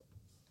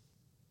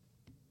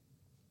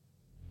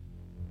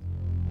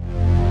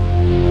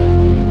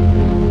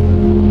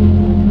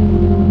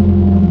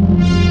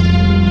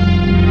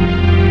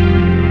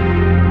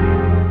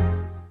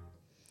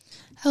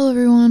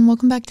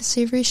back to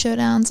Savory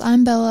Showdowns.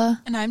 I'm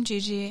Bella. And I'm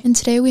Gigi. And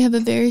today we have a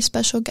very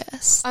special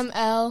guest. I'm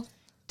Elle.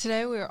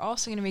 Today we are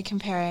also going to be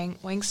comparing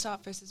Wing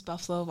Stop versus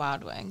Buffalo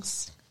Wild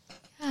Wings.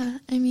 Yeah,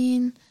 I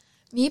mean,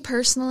 me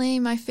personally,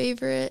 my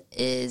favorite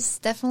is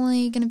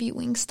definitely going to be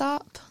Wing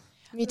Stop.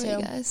 Me too.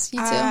 You guys? You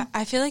too?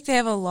 I feel like they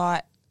have a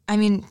lot. I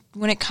mean,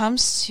 when it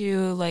comes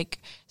to, like,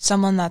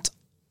 someone that's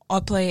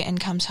up late and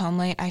comes home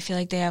late, I feel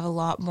like they have a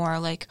lot more,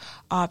 like,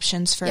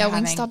 options for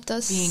having Wingstop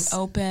does being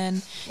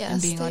open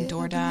and being on they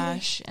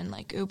DoorDash and,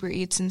 like, Uber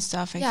Eats and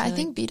stuff. I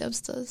think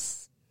BWW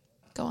does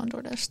go on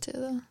DoorDash, too,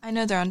 though. I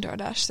know they're on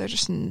DoorDash. They're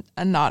just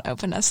not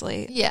open as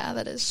late. Yeah,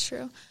 that is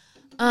true.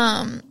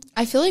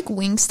 I feel like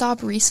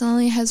Wingstop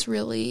recently has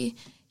really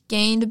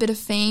gained a bit of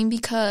fame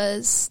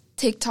because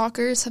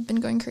TikTokers have been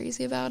going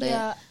crazy about it.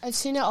 Yeah, I've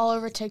seen it all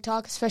over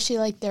TikTok, especially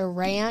like their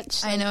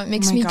ranch. I know, it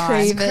makes me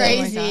crave it.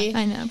 Crazy.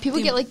 I know.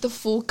 People get like the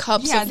full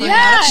cups of and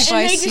ranch.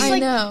 they just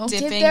like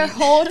dip their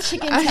whole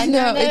chicken tender. I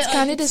know, it's like,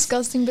 kind of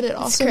disgusting, but it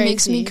also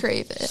makes me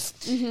crave it.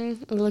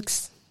 Mm-hmm. It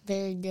looks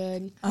very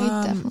good.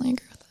 I definitely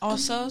agree with that.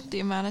 Also,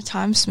 the amount of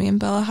times me and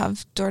Bella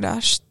have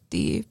DoorDash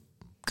the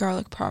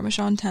garlic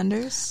parmesan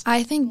tenders.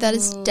 I think that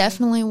is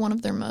definitely one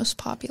of their most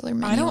popular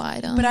menu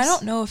items. But I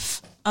don't know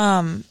if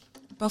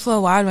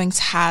Buffalo Wild Wings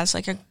has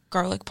like a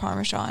garlic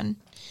parmesan.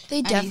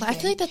 They definitely. I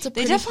feel like that's a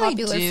pretty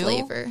popular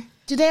flavor.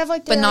 Do they have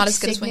like but their, not like, as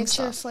good as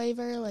signature Wingstop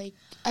flavor? Like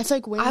I feel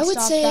like Wingstop. I would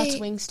say that's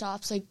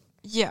Wingstop's like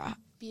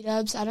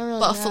BWW. I don't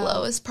really Buffalo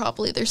know. is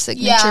probably their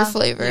signature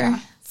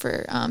flavor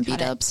for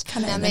BWW.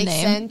 Kind of makes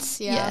sense.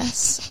 Yeah.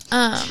 Yes.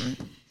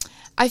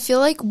 I feel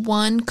like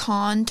one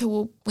con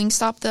to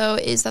Wingstop, though,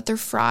 is that their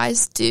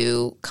fries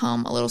do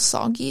come a little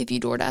soggy if you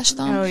DoorDash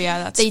them. Oh,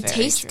 yeah, that's They very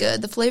taste true.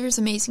 good. The flavor's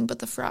amazing, but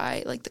the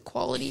fry, like, the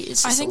quality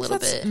is just a little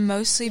bit I think that's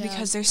mostly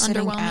because they're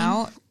sitting underwhelming.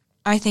 out.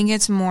 I think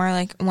it's more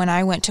like when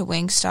I went to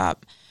Wingstop,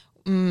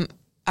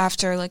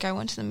 after, like, I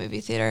went to the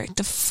movie theater,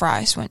 the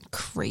fries went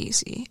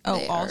crazy.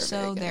 Oh,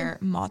 also, their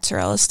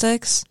mozzarella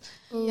sticks.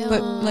 Yeah.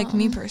 But, like,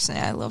 me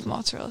personally, I love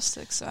mozzarella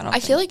sticks, so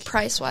I feel like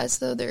price-wise,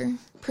 though, they're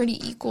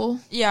pretty equal.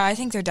 Yeah, I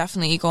think they're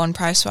definitely equal in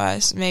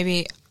price-wise.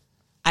 Maybe,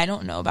 I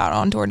don't know about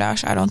on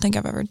DoorDash. I don't think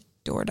I've ever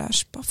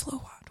DoorDashed Buffalo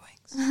Wild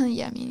Wings.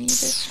 Yeah, me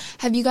neither.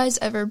 Have you guys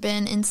ever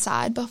been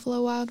inside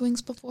Buffalo Wild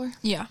Wings before?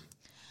 Yeah.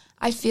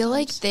 I feel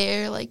like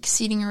their, like,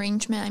 seating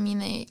arrangement, I mean,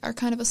 they are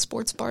kind of a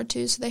sports bar,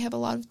 too, so they have a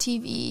lot of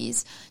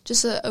TVs,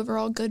 just an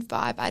overall good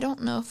vibe. I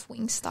don't know if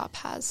Wingstop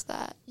has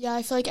that. Yeah,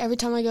 I feel like every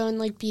time I go in,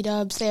 like,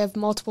 BWW, they have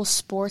multiple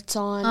sports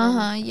on.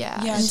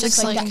 Yeah. Yeah, and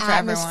just, like, the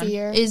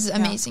atmosphere is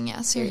amazing,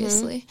 yeah,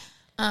 seriously.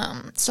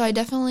 So I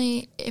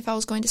definitely, if I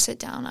was going to sit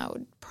down, I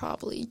would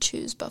probably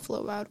choose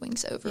Buffalo Wild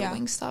Wings over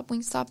Wingstop.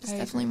 Wingstop is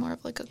definitely more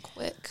of, like, a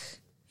quick...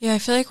 Yeah, I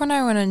feel like when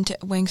I went into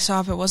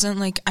Wingstop, it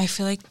wasn't, like, I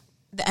feel like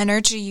the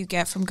energy you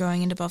get from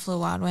going into Buffalo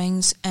Wild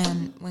Wings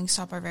and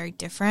Wingstop are very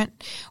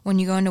different. When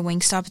you go into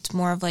Wingstop, it's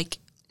more of, like,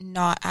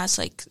 not as,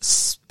 like,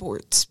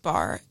 sports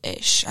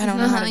bar-ish. I don't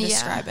know how to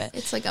describe it.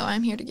 It's like, oh,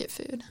 I'm here to get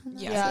food.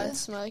 Yeah,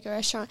 it's more like a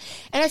restaurant.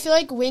 And I feel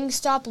like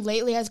Wingstop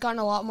lately has gotten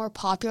a lot more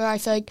popular. I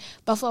feel like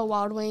Buffalo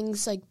Wild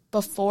Wings, like,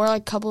 before,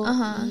 like, a couple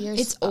years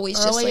it's always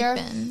earlier,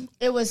 just, like,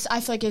 been...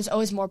 I feel like it was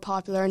always more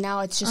popular.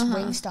 Now it's just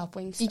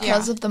Wingstop.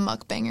 Because of the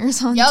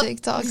mukbangers on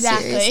TikTok,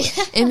 exactly.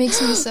 Seriously. It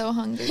makes me so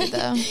hungry,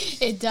 though.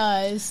 It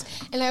does.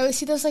 And I always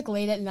see those, like,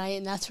 late at night,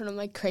 and that's when I'm,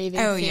 like, craving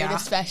food,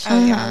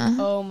 especially.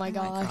 Oh, my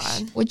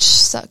gosh. Which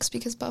sucks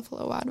because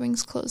Buffalo Wild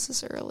Wings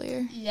closes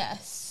earlier.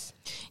 Yes.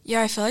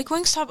 Yeah, I feel like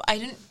Wingstop, I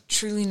didn't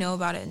truly know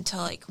about it until,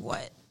 like,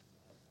 what?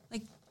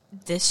 Like,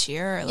 this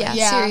year? Or, like,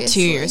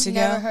 seriously. 2 years ago?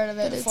 Never heard of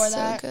it before it's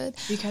that. So good.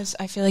 Because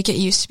I feel like it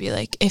used to be,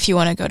 like, if you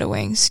want to go to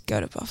Wings, go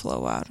to Buffalo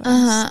Wild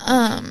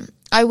Wings.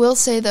 I will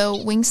say, though,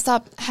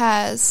 Wingstop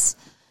has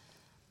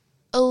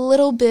a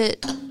little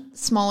bit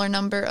smaller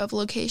number of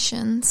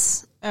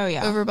locations. Oh,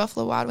 yeah. Over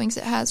Buffalo Wild Wings.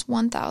 It has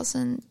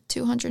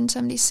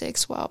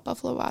 1,276, while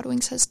Buffalo Wild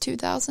Wings has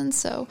 2,000.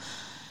 So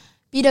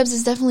BWW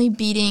is definitely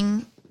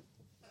beating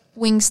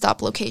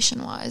Wingstop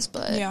location-wise,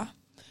 but yeah.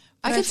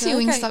 I could see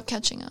Wingstop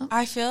catching up.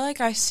 I feel like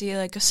I see,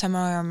 like, a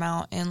similar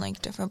amount in,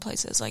 like, different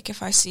places. Like,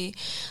 if I see,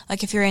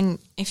 like, if you're in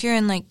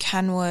like,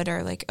 Kenwood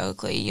or, like,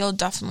 Oakley, you'll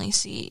definitely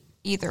see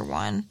either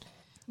one.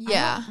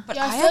 Yeah. But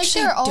I feel like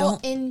they're all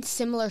in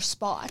similar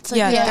spots.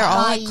 Like, they're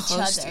all, like, each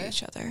close other. to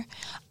each other.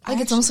 Like,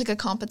 it's almost like a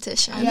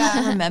competition. I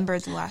don't remember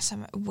the last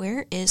time.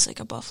 Where is, like,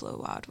 a Buffalo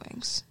Wild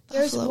Wings?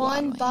 There's Buffalo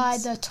one Wild by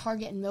Wings. the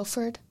Target in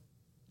Milford.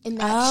 In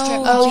that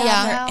strip. Oh,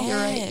 yeah.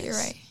 You're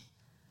right.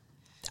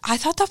 I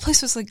thought that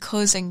place was, like,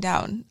 closing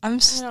down. I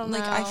don't know.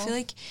 I feel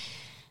like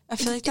that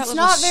it's little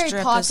not strip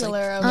very is,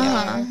 popular like, over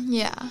there.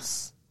 Yeah.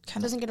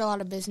 Doesn't get a lot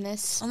of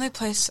business. Only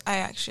place I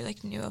actually,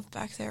 like, knew of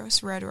back there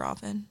was Red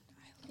Robin.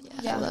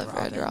 I love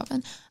Red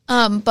Robin.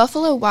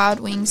 Buffalo Wild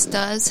Wings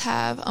does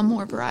have a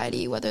more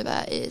variety, whether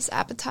that is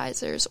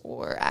appetizers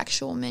or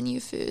actual menu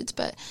foods.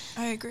 But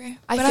I agree.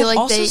 I feel like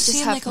also they just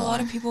seen, have like, a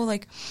lot of people,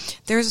 like,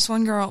 there's this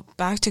one girl,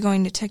 back to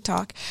going to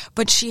TikTok,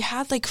 but she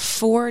had, like,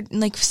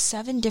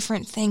 7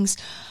 different things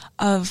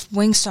of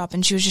Wingstop,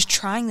 and she was just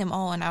trying them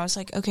all, and I was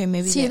like, okay,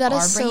 maybe they that are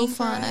is so bringing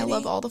fun. variety. I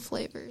love all the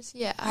flavors.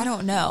 Yeah. I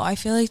don't know. I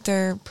feel like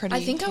they're pretty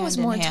I think I was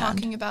hand more in hand.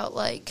 talking about,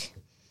 like,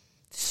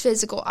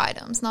 physical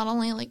items, not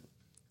only, like,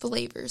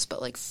 flavors, but,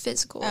 like,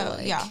 physical. Oh,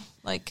 like, yeah.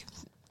 Like,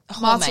 a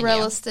whole mozzarella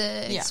menu.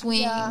 sticks,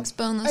 wings,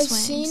 boneless I've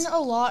wings. seen a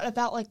lot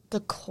about, like,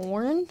 the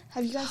corn.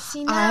 Have you guys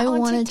seen that I on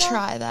want to TikTok?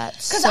 try that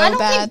Because so I don't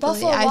badly. think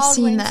Buffalo I've Wild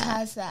seen Wings that.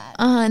 has that.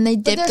 And they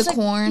dip there's, the like,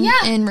 corn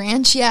yeah. in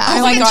ranch. Yeah, There's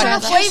I like want to a try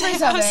ton that. of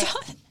flavors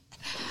of it.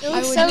 It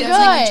looks would so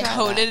definitely good. try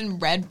Coated in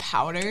red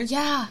powder.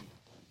 Yeah.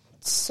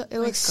 It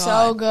looks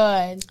God. so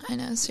good. I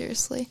know,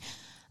 seriously.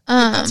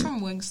 That's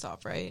from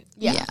Wingstop, right?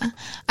 Yeah.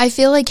 I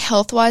feel like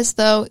health-wise,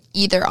 though,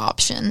 either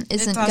option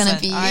isn't going to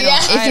be,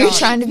 if you're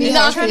trying to be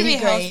Not healthy, trying to be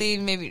healthy,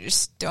 maybe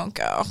just don't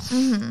go.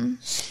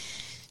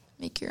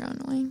 make your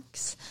own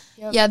wings.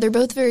 Yep. Yeah, they're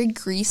both very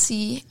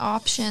greasy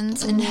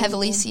options and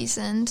heavily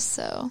seasoned,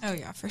 so. Oh,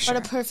 yeah, for sure.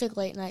 But a perfect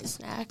late night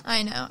snack.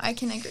 I know, I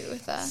can agree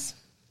with that.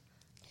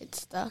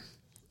 It's the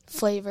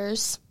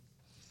flavors.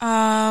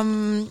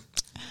 I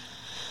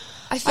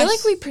feel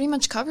like we pretty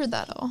much covered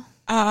that all.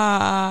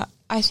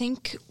 I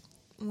think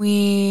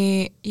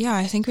we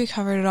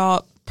covered it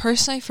all.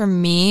 Personally, for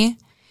me,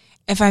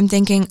 if I'm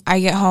thinking I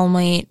get home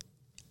late,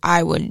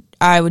 I would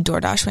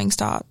DoorDash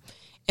Wingstop.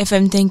 If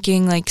I'm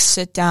thinking, like,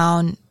 sit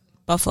down,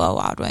 Buffalo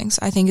Wild Wings.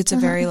 I think it's a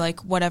very,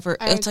 like, whatever.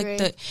 It's agree.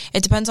 like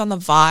it depends on the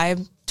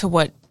vibe to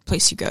what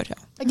place you go to.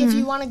 Like, if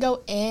you want to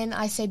go in,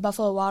 I say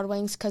Buffalo Wild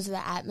Wings because of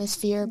the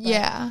atmosphere. But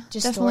Yeah,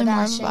 just definitely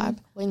more of a DoorDashing, vibe.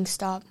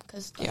 Wingstop.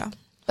 Cause, Yeah.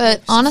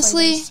 But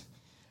honestly, flavors.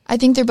 I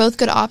think they're both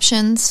good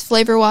options.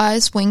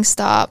 Flavor-wise,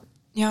 Wingstop.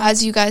 Yeah.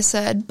 As you guys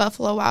said,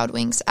 Buffalo Wild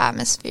Wings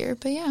atmosphere.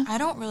 But yeah. I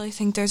don't really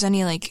think there's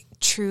any, like,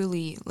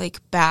 truly, like,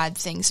 bad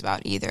things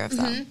about either of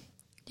them.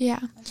 Yeah.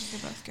 I think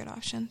they're both good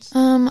options.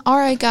 All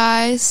right,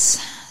 guys.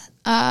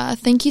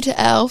 Thank you to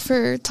Elle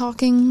for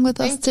talking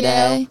with us Thank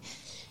today. you.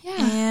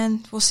 Yeah.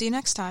 And we'll see you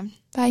next time.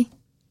 Bye.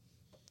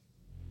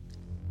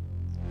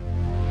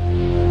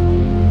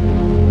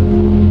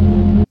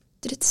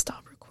 Did it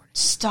stop recording?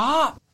 Stop.